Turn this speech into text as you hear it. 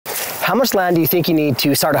How much land do you think you need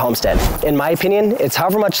to start a homestead? In my opinion, it's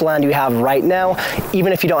however much land you have right now,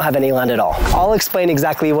 even if you don't have any land at all. I'll explain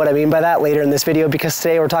exactly what I mean by that later in this video, because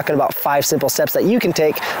today we're talking about 5 simple steps that you can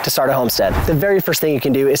take to start a homestead. The very first thing you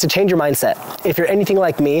can do is to change your mindset. If you're anything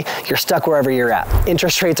like me, you're stuck wherever you're at.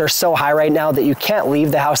 Interest rates are so high right now that you can't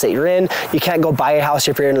leave the house that you're in. You can't go buy a house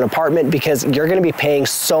if you're in an apartment because you're gonna be paying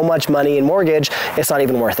so much money in mortgage, it's not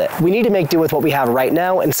even worth it. We need to make do with what we have right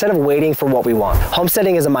now instead of waiting for what we want.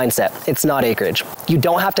 Homesteading is a mindset, it's not acreage. You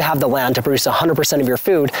don't have to have the land to produce 100% of your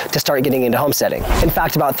food to start getting into homesteading. In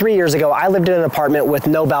fact, about 3 years ago, I lived in an apartment with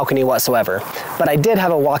no balcony whatsoever, but I did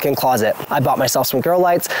have a walk-in closet. I bought myself some grow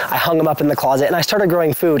lights, I hung them up in the closet, and I started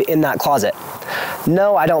growing food in that closet.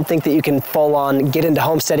 No, I don't think that you can full on get into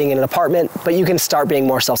homesteading in an apartment, but you can start being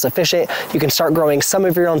more self-sufficient. You can start growing some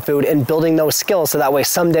of your own food and building those skills so that way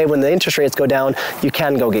someday when the interest rates go down, you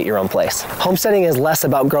can go get your own place. Homesteading is less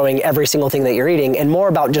about growing every single thing that you're eating and more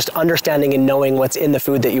about just understanding and knowing what's in the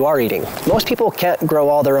food that you are eating. Most people can't grow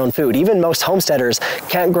all their own food. Even most homesteaders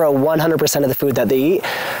can't grow 100% of the food that they eat.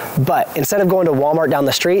 But instead of going to Walmart down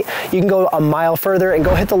the street, you can go a mile further and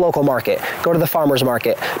go hit the local market, go to the farmer's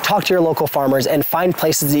market, talk to your local farmers and find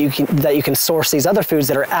places that you can source these other foods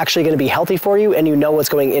that are actually going to be healthy for you and you know what's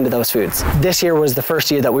going into those foods. This year was the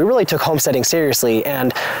first year that we really took homesteading seriously,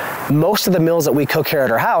 and most of the meals that we cook here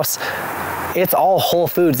at our house, it's all whole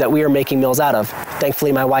foods that we are making meals out of.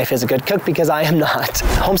 Thankfully, my wife is a good cook because I am not.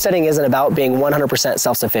 Homesteading isn't about being 100%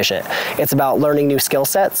 self-sufficient. It's about learning new skill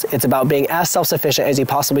sets. It's about being as self-sufficient as you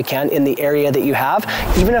possibly can in the area that you have,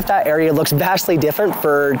 even if that area looks vastly different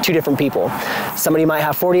for 2 different people. Somebody might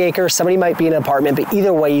have 40 acres, somebody might be in an apartment, but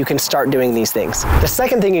either way, you can start doing these things. The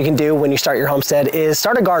second thing you can do when you start your homestead is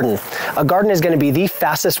start a garden. A garden is going to be the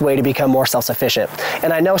fastest way to become more self-sufficient.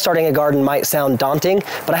 And I know starting a garden might sound daunting,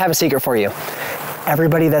 but I have a secret for you.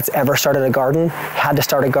 Everybody that's ever started a garden had to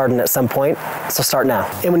start a garden at some point, so start now.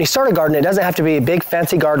 And when you start a garden, it doesn't have to be a big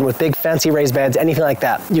fancy garden with big fancy raised beds, anything like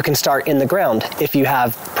that. You can start in the ground if you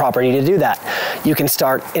have property to do that. You can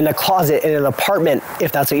start in a closet in an apartment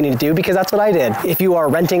if that's what you need to do, because that's what I did. If you are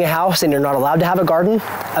renting a house and you're not allowed to have a garden,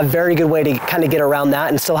 a very good way to kind of get around that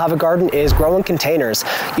and still have a garden is grow in containers.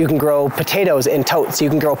 You can grow potatoes in totes.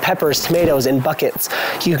 You can grow peppers, tomatoes in buckets.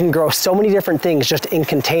 You can grow so many different things just in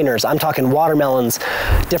containers. I'm talking watermelons,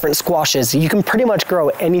 different squashes. You can pretty much grow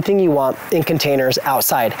anything you want in containers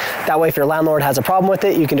outside. That way, if your landlord has a problem with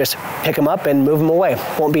it, you can just pick them up and move them away.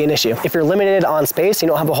 Won't be an issue. If you're limited on space, you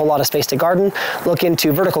don't have a whole lot of space to garden, look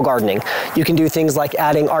into vertical gardening. You can do things like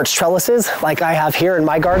adding arched trellises, like I have here in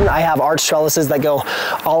my garden. I have arched trellises that go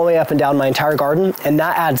all the way up and down my entire garden, and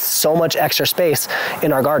that adds so much extra space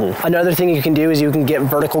in our garden. Another thing you can do is you can get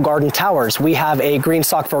vertical garden towers. We have a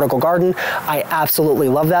Greenstalk vertical garden. I absolutely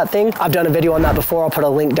love that thing. I've done a video on that before. I'll put a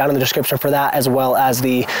link down in the description for that, as well as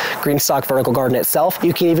the Greenstalk vertical garden itself.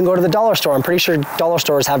 You can even go to the dollar store. I'm pretty sure dollar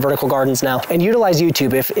stores have vertical gardens now. And utilize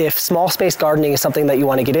YouTube. If small space gardening is something that you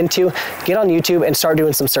want to get into, get on YouTube and start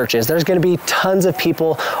doing some searches. There's going to be tons of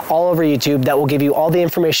people all over YouTube that will give you all the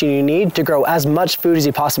information you need to grow as much food as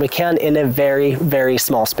you possibly can in a very, very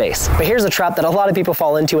small space. But here's a trap that a lot of people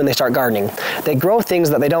fall into when they start gardening. They grow things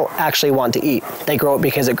that they don't actually want to eat. They grow it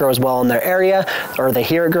because it grows well in their area, or they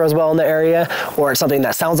hear it grows well in their area, or it's something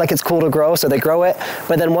that sounds like it's cool to grow, so they grow it.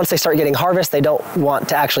 But then once they start getting harvest, they don't want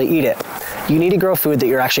to actually eat it. You need to grow food that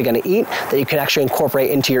you're actually going to eat, that you can actually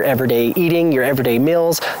incorporate into your everyday eating, your everyday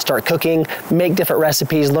meals, start cooking, make different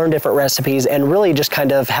recipes, learn different recipes, and really just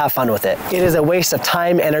kind of have fun with it. It is a waste of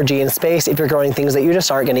time, energy, and space if you're growing things that you just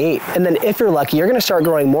aren't going to eat. And then if you're lucky, you're going to start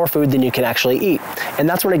growing more food than you can actually eat. And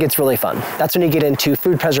that's when it gets really fun. That's when you get into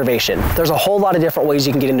food preservation. There's a whole lot of different ways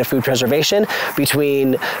you can get into food preservation,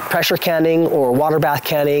 between pressure canning or water bath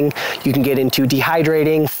canning. You can get into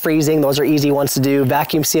dehydrating, freezing. Those are easy ones to do.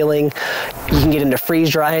 Vacuum sealing. You can get into freeze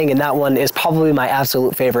drying, and that one is probably my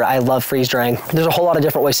absolute favorite. I love freeze drying. There's a whole lot of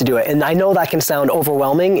different ways to do it. And I know that can sound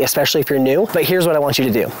overwhelming, especially if you're new, but here's what I want you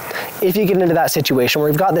to do. If you get into that situation where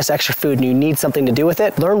you've got this extra food and you need something to do with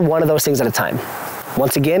it, learn one of those things at a time.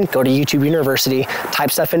 Once again, go to YouTube University, type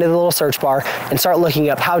stuff into the little search bar, and start looking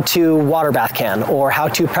up how to water bath can, or how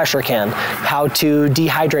to pressure can, how to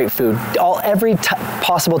dehydrate food, every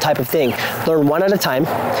possible type of thing. Learn one at a time.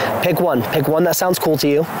 Pick one that sounds cool to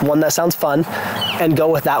you, one that sounds fun, and go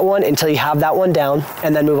with that one until you have that one down,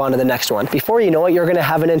 and then move on to the next one. Before you know it, you're gonna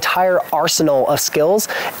have an entire arsenal of skills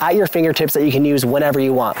at your fingertips that you can use whenever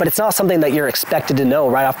you want. But it's not something that you're expected to know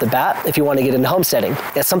right off the bat if you want to get into homesteading.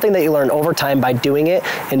 It's something that you learn over time by doing it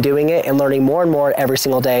and learning more and more every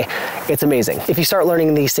single day. It's amazing. If you start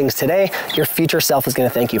learning these things today, your future self is going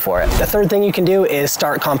to thank you for it. The third thing you can do is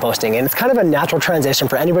start composting, and it's kind of a natural transition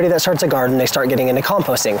for anybody that starts a garden. They start getting into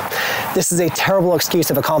composting. This is a terrible excuse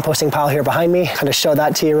of a composting pile here behind me. Kind of show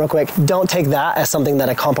that to you real quick. Don't take that as something that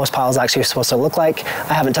a compost pile is actually supposed to look like.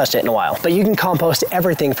 I haven't touched it in a while, but you can compost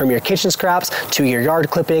everything from your kitchen scraps to your yard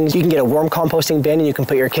clippings. You can get a worm composting bin and you can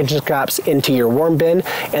put your kitchen scraps into your worm bin,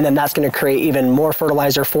 and then that's going to create even more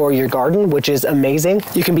fertilizer for your garden, which is amazing.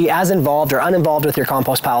 You can be as involved or uninvolved with your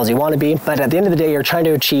compost pile as you want to be, but at the end of the day, you're trying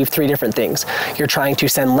to achieve three different things. You're trying to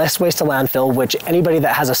send less waste to landfill, which anybody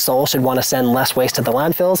that has a soul should want to send less waste to the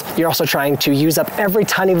landfills. You're also trying to use up every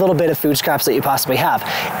tiny little bit of food scraps that you possibly have.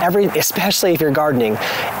 Especially if you're gardening,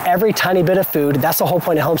 every tiny bit of food, that's the whole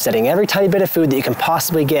point of homesteading. Every tiny bit of food that you can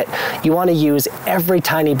possibly get, you want to use every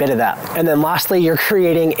tiny bit of that. And then lastly, you're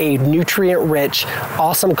creating a nutrient-rich,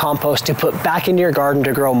 awesome compost to put back into your garden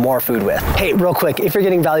to grow more food with. Hey, real quick, if you're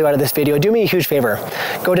getting value out of this video, do me a huge favor.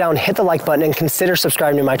 Go down, hit the like button, and consider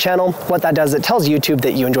subscribing to my channel. What that does, it tells YouTube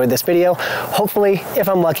that you enjoyed this video. Hopefully, if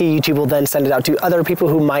I'm lucky, YouTube will then send it out to other people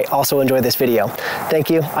who might also enjoy this video. Thank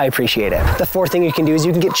you, I appreciate it. The fourth thing you can do is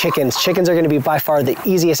you can get chickens. Chickens are going to be by far the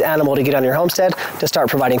easiest animal to get on your homestead to start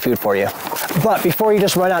providing food for you. But before you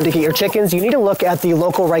just run out to get your chickens, you need to look at the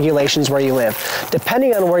local regulations where you live.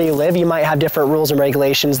 Depending on where you live, you might have different rules and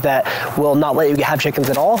regulations that will not let you have chickens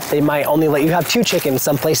at all. They might only let you have 2 chickens.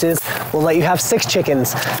 Some places will let you have 6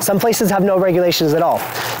 chickens. Some places have no regulations at all.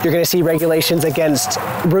 You're going to see regulations against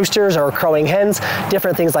roosters or crowing hens,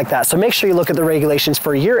 different things like that. So make sure you look at the regulations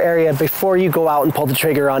for your area before you go out and pull the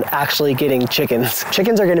trigger on actually getting chickens.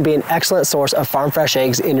 Chickens are going to be an excellent source of farm fresh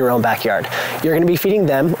eggs in your own backyard. You're going to be feeding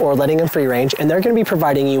them or letting them free range, and they're going to be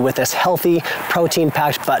providing you with this healthy,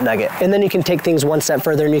 protein-packed butt nugget. And then you can take things one step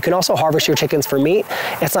further, and you can also harvest your chickens for meat.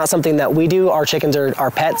 It's not something that we do. Our chickens are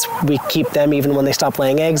our pets. We keep them even when they stop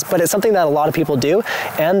laying eggs, but it's something that a lot of people do,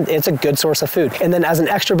 and it's a good source of food. And then as an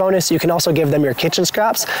extra bonus, you can also give them your kitchen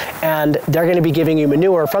scraps, and they're going to be giving you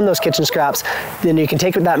manure from those kitchen scraps. Then you can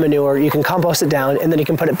take that manure, you can compost it down, and then you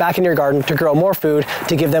can put it back in your garden to grow more food,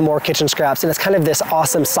 to give them more kitchen scraps. And it's kind of this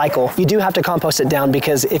awesome cycle. You do have to compost it down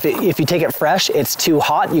because if you take it fresh, it's too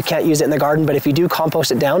hot. You can't use it in the garden, but if you do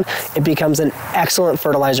compost it down, it becomes an excellent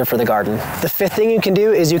fertilizer for the garden. The fifth thing you can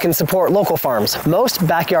do is you can support local farms. Most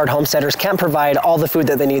backyard homesteaders can't provide all the food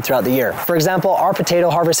that they need throughout the year. For example, our potato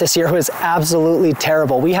harvest this year was absolutely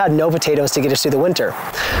terrible. We had no potatoes to get us through the winter.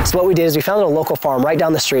 So what we did is we found a local farm right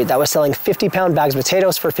down the street that was selling 50-pound bags of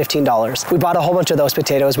potatoes for $15. We bought a whole bunch of those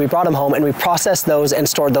potatoes, we brought them home, and we processed those and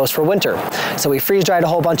stored those for winter. So we freeze-dried a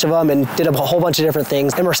whole bunch of them and did a whole bunch of different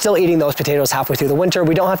things, and we're still eating those potatoes halfway through the winter.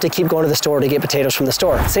 We don't have to keep going to the store to get potatoes from the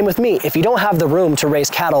store. Same with meat. If you don't have the room to raise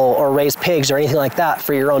cattle or raise pigs or anything like that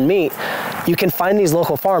for your own meat, you can find these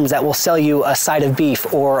local farms that will sell you a side of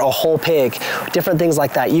beef or a whole pig, different things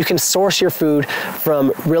like that. You can source your food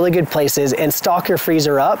from really good places and stock your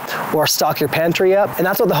freezer up or stock your pantry up. And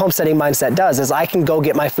that's what the homesteading mindset does, is I can go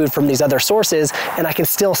get my food from these other sources and I can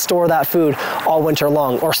still store that food all winter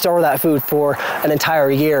long, or store that food for an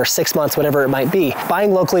entire year, 6 months, whatever it might be.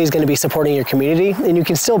 Buying locally is going to be supporting your community, and you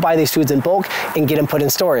can still buy these foods in bulk and get them put in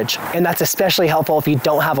storage. And that's especially helpful if you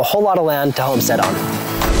don't have a whole lot of land to homestead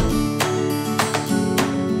on.